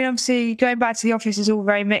obviously going back to the office is all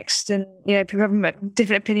very mixed, and people have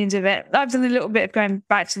different opinions of it. I've done a little bit of going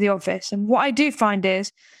back to the office, and what I do find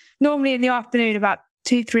is normally in the afternoon, about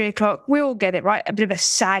 2-3 o'clock, we all get it right, a bit of a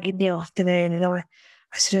sag in the afternoon, and I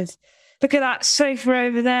sort of look at that sofa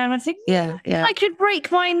over there, and I think, I could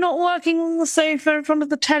break by not working on the sofa in front of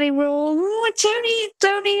the telly roll. It's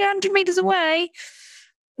only 100 meters away.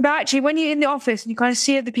 But actually, when you're in the office and you kind of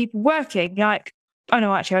see other people working, you're like, oh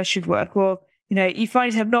no, actually, I should work. Or, you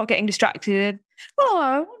find yourself not getting distracted.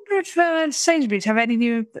 I wonder if Sainsbury's have any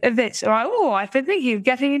new of this. Or, I've been thinking of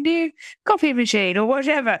getting a new coffee machine or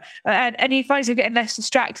whatever. And you find yourself getting less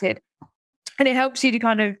distracted. And it helps you to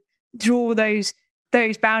kind of draw those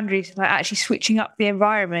boundaries, like actually switching up the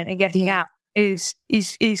environment and getting out is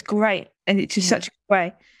great, and it's just such a good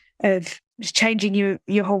way of just changing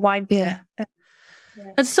your whole mind.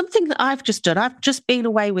 And something that I've just done, I've just been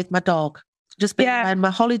away with my dog, around my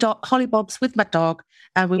hollybobs with my dog,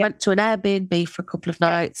 and we went to an Airbnb for a couple of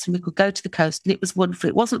nights, and we could go to the coast, and it was wonderful.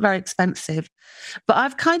 It wasn't very expensive, but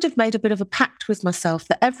I've kind of made a bit of a pact with myself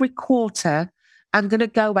that every quarter I'm going to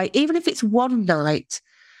go away, even if it's one night.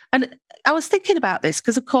 And I was thinking about this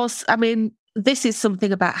because, of course, this is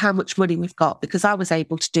something about how much money we've got, because I was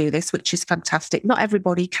able to do this, which is fantastic. Not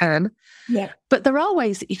everybody can. Yeah. But there are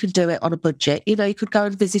ways that you can do it on a budget. You could go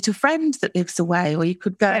and visit a friend that lives away, or you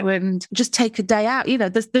could go and just take a day out.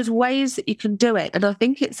 There's ways that you can do it. And I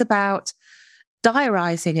think it's about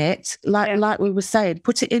diarising it, like we were saying,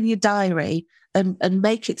 put it in your diary and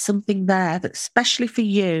make it something there that's specially for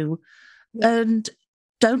you. And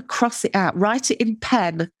don't cross it out. Write it in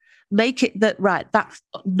pen. Make it that, right, that's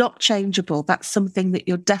not changeable. That's something that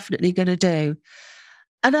you're definitely going to do.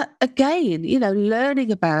 And again,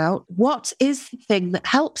 learning about what is the thing that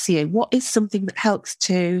helps you? What is something that helps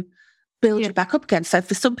to build you back up again? So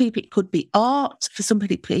for some people, it could be art. For some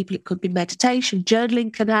people, it could be meditation.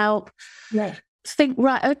 Journaling can help. Yeah. Think,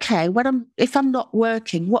 right, okay, if I'm not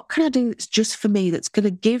working, what can I do that's just for me, that's going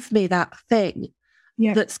to give me that thing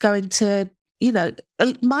that's going to,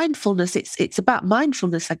 mindfulness, it's about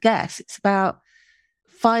mindfulness, I guess. It's about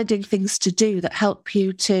finding things to do that help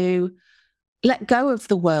you to let go of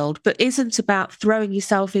the world, but isn't about throwing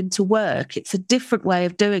yourself into work. It's a different way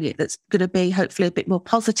of doing it that's going to be hopefully a bit more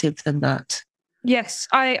positive than that. Yes,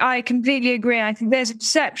 I completely agree. I think there's a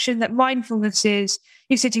perception that mindfulness is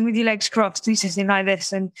you sitting with your legs crossed, you sitting like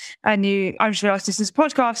this, and I just realised this is a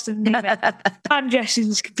podcast, and hand gestures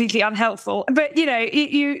is completely unhelpful. But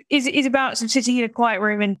is about sort of sitting in a quiet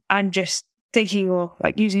room and just thinking, or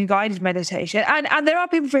like using guided meditation. And there are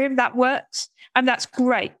people for whom that works, and that's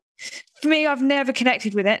great. For me, I've never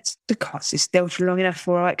connected with it because it's still too long enough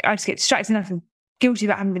for I just get distracted enough and guilty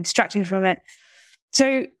about having been distracted from it.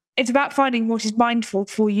 So it's about finding what is mindful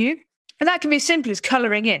for you. And that can be as simple as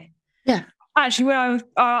colouring in. Yeah. Actually, when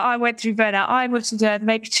I went through burnout, I must have done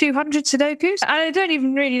maybe 200 Sudokus. And I don't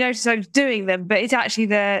even really notice I was doing them, but it's actually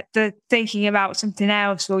the thinking about something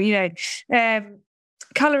else, or,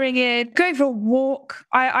 colouring in, going for a walk.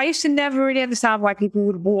 I used to never really understand why people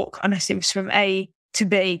would walk unless it was from A to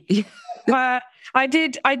B. I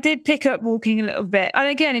did pick up walking a little bit. And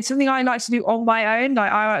again, it's something I like to do on my own.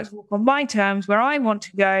 Like, I like to walk on my terms where I want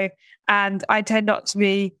to go. And I tend not to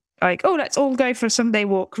be like, oh, let's all go for a Sunday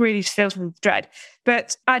walk. Really fills me with dread.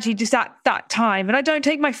 But actually just at that time. And I don't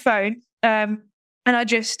take my phone. And I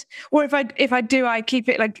just, or if I do, I keep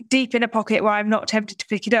it like deep in a pocket where I'm not tempted to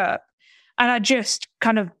pick it up. And I just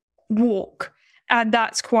kind of walk. And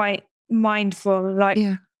that's quite mindful. Like,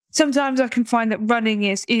 sometimes I can find that running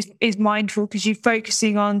is mindful because you're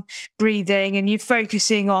focusing on breathing and you're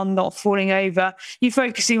focusing on not falling over. You're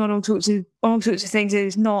focusing on all sorts of things. It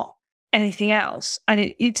is not anything else. And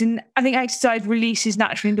I think exercise releases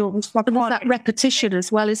natural endorphins. But there's that repetition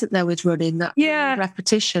as well, isn't there, with running? That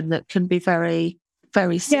repetition that can be very,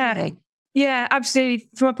 very soothing. Yeah, absolutely.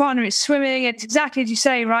 For my partner, it's swimming. It's exactly as you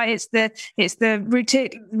say, right? It's the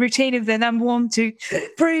routine of the number one to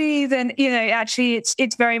breathe, and actually,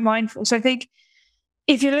 it's very mindful. So I think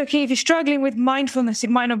if you're struggling with mindfulness, it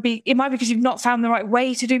might be because you've not found the right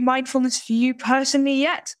way to do mindfulness for you personally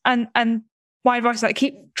yet. And my advice is, like,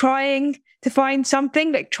 keep trying to find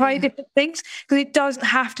something, like try different things, because it doesn't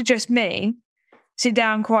have to just mean sit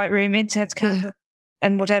down, quiet room, incense candle,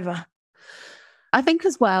 and whatever. I think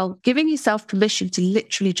as well, giving yourself permission to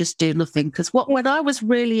literally just do nothing. Because when I was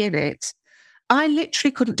really in it, I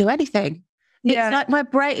literally couldn't do anything. It's like my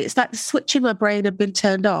brain, it's like the switch in my brain had been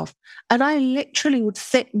turned off. And I literally would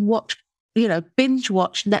sit and watch, binge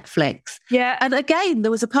watch Netflix. Yeah. And again,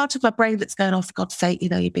 there was a part of my brain that's going, oh, for God's sake,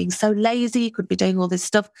 you're being so lazy, you could be doing all this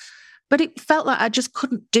stuff. But it felt like I just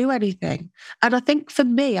couldn't do anything. And I think for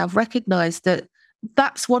me, I've recognised that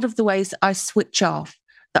that's one of the ways that I switch off.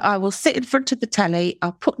 That I will sit in front of the telly,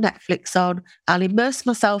 I'll put Netflix on, I'll immerse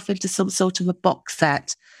myself into some sort of a box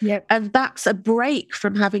set. Yep. And that's a break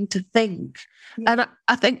from having to think. Yep. And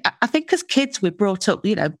I think as kids we're brought up,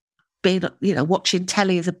 being, watching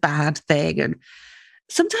telly is a bad thing. And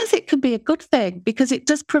sometimes it can be a good thing because it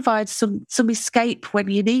does provide some escape when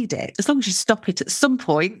you need it. As long as you stop it at some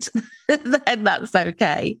point, then that's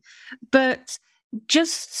okay. But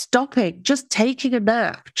just stopping, just taking a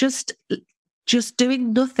nap, just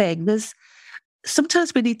doing nothing.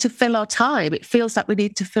 Sometimes we need to fill our time. It feels like we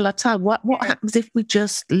need to fill our time. What happens if we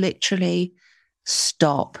just literally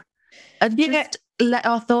stop and just let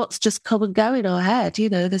our thoughts just come and go in our head?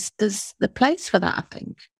 There's the place for that, I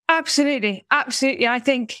think. Absolutely. I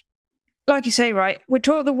think, like you say, right, we're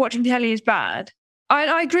taught that watching telly is bad.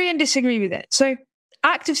 I agree and disagree with it. So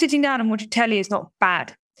active sitting down and watching telly is not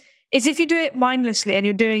bad. It's if you do it mindlessly and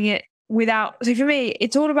you're doing it without. So for me,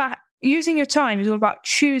 it's all about using your time. Is all about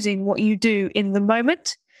choosing what you do in the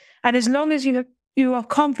moment. And as long as you are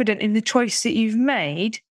confident in the choice that you've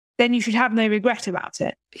made, then you should have no regret about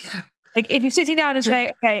it. Yeah. Like if you're sitting down and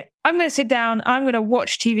say, okay, I'm going to sit down, I'm going to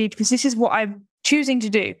watch TV because this is what I'm choosing to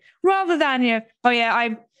do, rather than,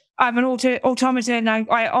 I'm an automaton and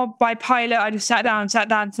by pilot, I just sat down in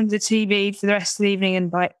front of the TV for the rest of the evening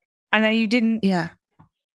and then you didn't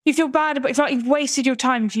you feel bad about, it's like you've wasted your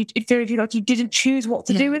time if you feel like you didn't choose what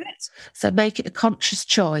to do with it. So make it a conscious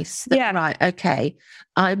choice. That, right, okay,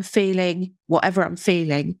 I'm feeling whatever I'm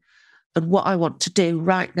feeling, and what I want to do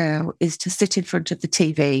right now is to sit in front of the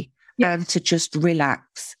TV and to just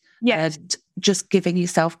relax. And just giving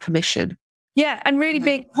yourself permission. Yeah, and really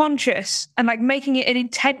being conscious and like making it an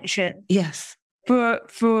intention. Yes.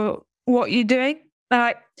 For what you're doing.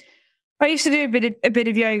 Like, I used to do a bit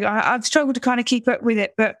of yoga. I've struggled to kind of keep up with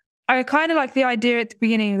it, but I kind of like the idea at the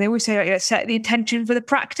beginning. They always say, like, set the intention for the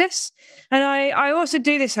practice. And I also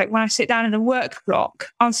do this, like when I sit down in a work block,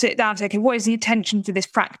 I'll sit down and say, okay, what is the intention for this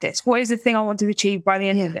practice? What is the thing I want to achieve by the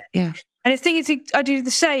end of it? Yeah. And the thing is, I do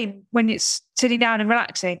the same when it's sitting down and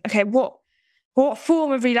relaxing. Okay, what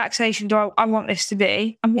form of relaxation do I want this to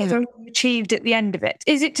be? And what do I want achieved at the end of it?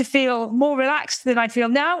 Is it to feel more relaxed than I feel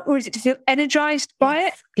now? Or is it to feel energized by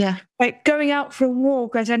it? Yeah. Like going out for a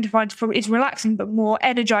walk, identified is relaxing, but more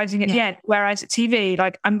energizing at the end. Whereas at TV,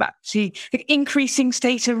 like I'm actually like, increasing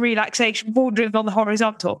state of relaxation, bordering on the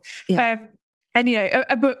horizontal. Yeah. And, you know,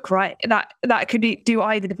 a book, right? That could do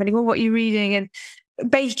either, depending on what you're reading, and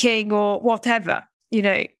baking or whatever, you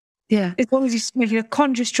know. Yeah. As long as you're making a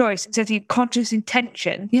conscious choice and setting a conscious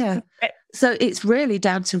intention. Yeah. So it's really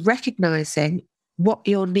down to recognizing what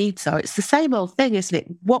your needs are. It's the same old thing, isn't it?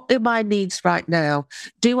 What are my needs right now?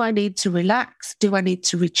 Do I need to relax? Do I need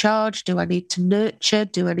to recharge? Do I need to nurture?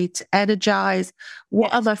 Do I need to energize?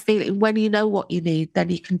 What am I feeling? When you know what you need, then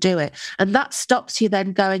you can do it. And that stops you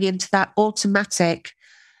then going into that automatically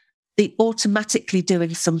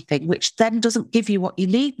doing something, which then doesn't give you what you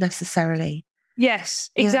need necessarily. Yes,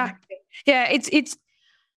 exactly. Yeah, it's.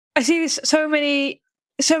 I see this so many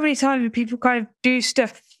times when people kind of do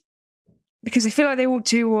stuff because they feel like they want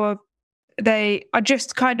to, or they are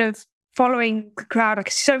just kind of following the crowd. Like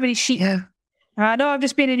so many sheep. Yeah. I know I've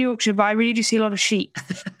just been in Yorkshire, but I really do see a lot of sheep.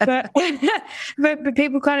 but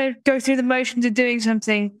people kind of go through the motions of doing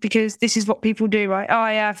something because this is what people do, right? Oh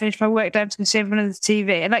yeah, I finished my work day, I'm just going to sit in front of the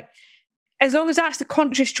TV, and like as long as that's the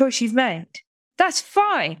conscious choice you've made, that's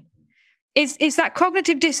fine. It's that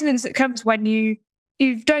cognitive dissonance that comes when you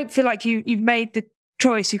don't feel like you've made the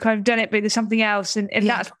choice, you've kind of done it, but there's something else, and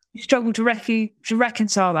that's you struggle to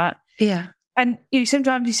reconcile that. Yeah. And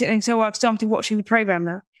sometimes you sit there and say, well, I've started watching the programme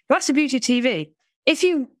now. But that's the beauty of TV. If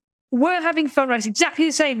you were having fun, right, it's exactly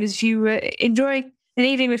the same as if you were enjoying an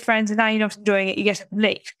evening with friends and now you're not enjoying it, you get up and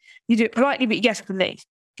leave. You do it politely, but you get up and leave.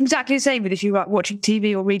 Exactly the same with if you were watching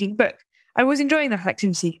TV or reading a book. I was enjoying that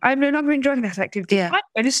activity. I'm no longer enjoying that activity. Yeah. I'm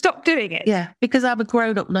going to stop doing it. Yeah, because I'm a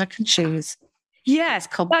grown-up and I can choose. Yeah, it's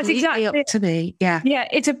completely up to me. Yeah. Yeah,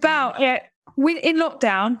 it's about, in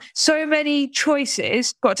lockdown, so many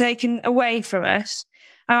choices got taken away from us.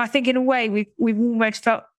 And I think in a way we've almost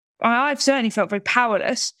felt, I've certainly felt very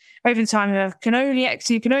powerless over the time. You can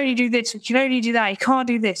only do this, you can only do that, you can't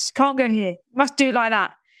do this, can't go here, you must do it like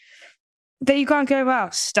that. Then you can't go,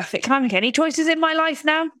 well, stuff it. Can I make any choices in my life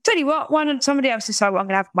now? Tell you what, why don't somebody else decide what I'm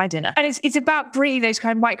going to have for my dinner? And it's about bringing those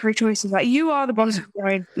kind of micro choices. Like you are the boss of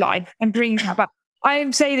your own life and bringing that back. I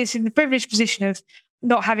am saying this in the privileged position of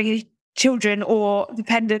not having any children or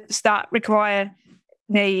dependents that require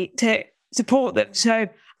me to support them. So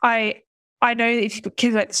I know that if you've got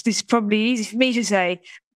kids like this is probably easy for me to say,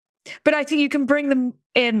 but I think you can bring them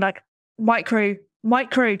in like micro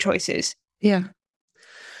choices. Yeah.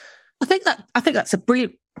 I think that's a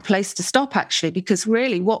brilliant place to stop, actually, because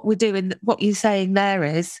really what we're doing, what you're saying there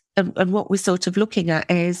is, and what we're sort of looking at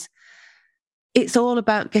is, it's all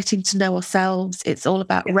about getting to know ourselves. It's all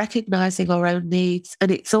about recognizing our own needs, and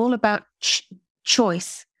it's all about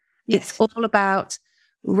choice. Yes. It's all about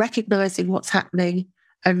recognizing what's happening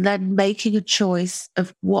and then making a choice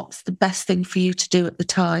of what's the best thing for you to do at the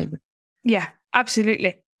time. Yeah,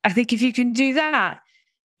 absolutely. I think if you can do that,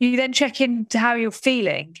 you then check into how you're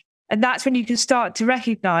feeling. And that's when you can start to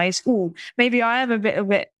recognize, oh, maybe I am a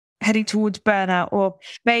bit heading towards burnout, or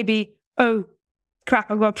maybe, oh, crap,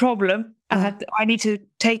 I've got a problem and I need to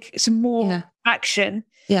take some more action.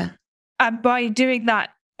 Yeah. And by doing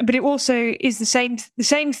that, but it also is the same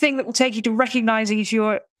thing that will take you to recognizing if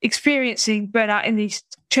you're experiencing burnout in these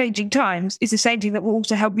changing times is the same thing that will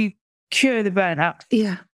also help you cure the burnout.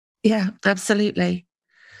 Yeah. Yeah, absolutely.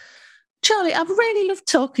 Charlie, I've really loved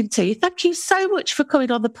talking to you. Thank you so much for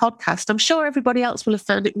coming on the podcast. I'm sure everybody else will have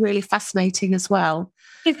found it really fascinating as well.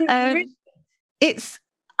 It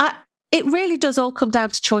really does all come down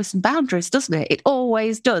to choice and boundaries, doesn't it? It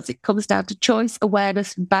always does. It comes down to choice,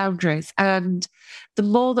 awareness and boundaries. And the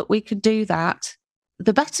more that we can do that,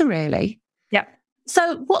 the better, really. Yeah.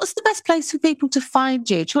 So what's the best place for people to find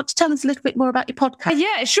you? Do you want to tell us a little bit more about your podcast?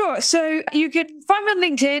 Yeah, sure. So you can find me on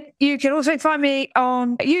LinkedIn. You can also find me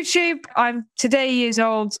on YouTube. I'm today years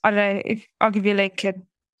old. I don't know if I'll give you a link. And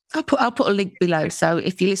I'll put a link below. So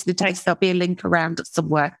if you're listening to this, there'll be a link around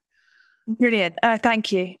somewhere. Brilliant.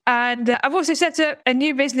 Thank you. And I've also set up a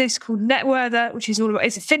new business called Networther, which is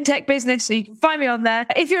it's a fintech business. So you can find me on there.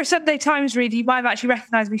 If you're a Sunday Times reader, you might have actually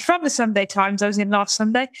recognised me from the Sunday Times. I was in last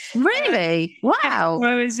Sunday. Really? Wow.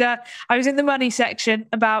 I was in the money section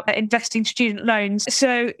about investing student loans.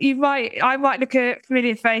 So I might look a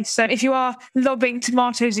familiar face. So if you are lobbing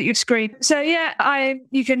tomatoes at your screen. So yeah,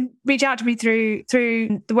 you can reach out to me through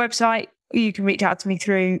the website. You can reach out to me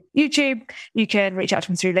through YouTube. You can reach out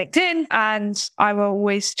to me through LinkedIn, and I will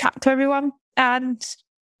always chat to everyone. And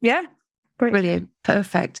yeah. Brilliant.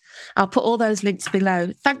 Perfect. I'll put all those links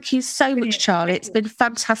below. Thank you so much, Charlie. It's been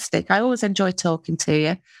fantastic. I always enjoy talking to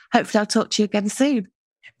you. Hopefully I'll talk to you again soon.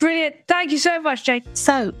 Brilliant. Thank you so much, Jane.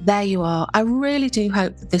 So there you are. I really do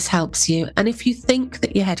hope that this helps you. And if you think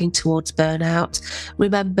that you're heading towards burnout,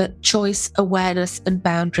 remember choice, awareness and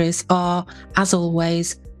boundaries are, as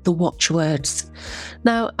always, the watchwords.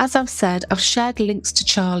 Now, as I've said, I've shared links to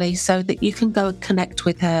Charlie so that you can go and connect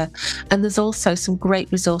with her. And there's also some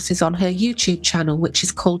great resources on her YouTube channel, which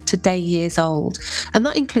is called Today Years Old. And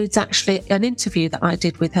that includes actually an interview that I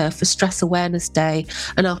did with her for Stress Awareness Day.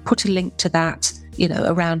 And I'll put a link to that,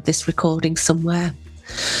 around this recording somewhere.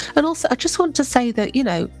 And also, I just want to say that,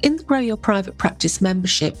 in the Grow Your Private Practice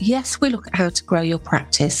membership, yes, we look at how to grow your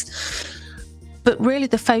practice. But really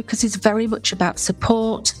the focus is very much about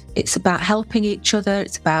support. It's about helping each other.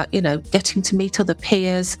 It's about, getting to meet other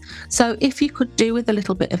peers. So if you could do with a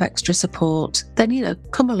little bit of extra support, then,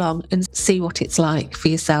 come along and see what it's like for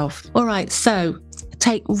yourself. All right. So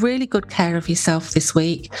take really good care of yourself this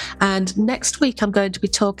week. And next week, I'm going to be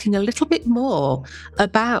talking a little bit more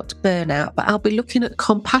about burnout, but I'll be looking at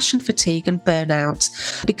compassion fatigue and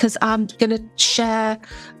burnout because I'm going to share.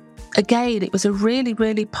 Again, it was a really,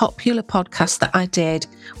 really popular podcast that I did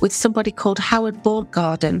with somebody called Howard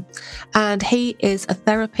Borngarden. And he is a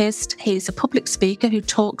therapist. He's a public speaker who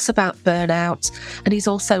talks about burnout. And he's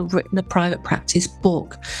also written a private practice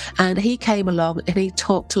book. And he came along and he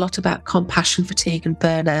talked a lot about compassion fatigue and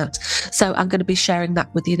burnout. So I'm going to be sharing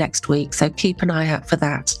that with you next week. So keep an eye out for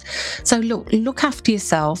that. So look after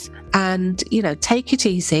yourself and, take it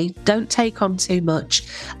easy. Don't take on too much.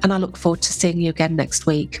 And I look forward to seeing you again next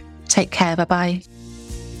week. Take care. Bye-bye.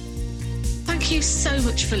 Thank you so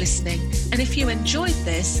much for listening. And if you enjoyed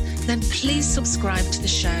this, then please subscribe to the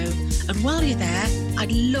show. And while you're there,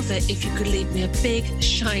 I'd love it if you could leave me a big,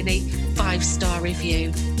 shiny 5-star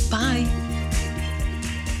review. Bye.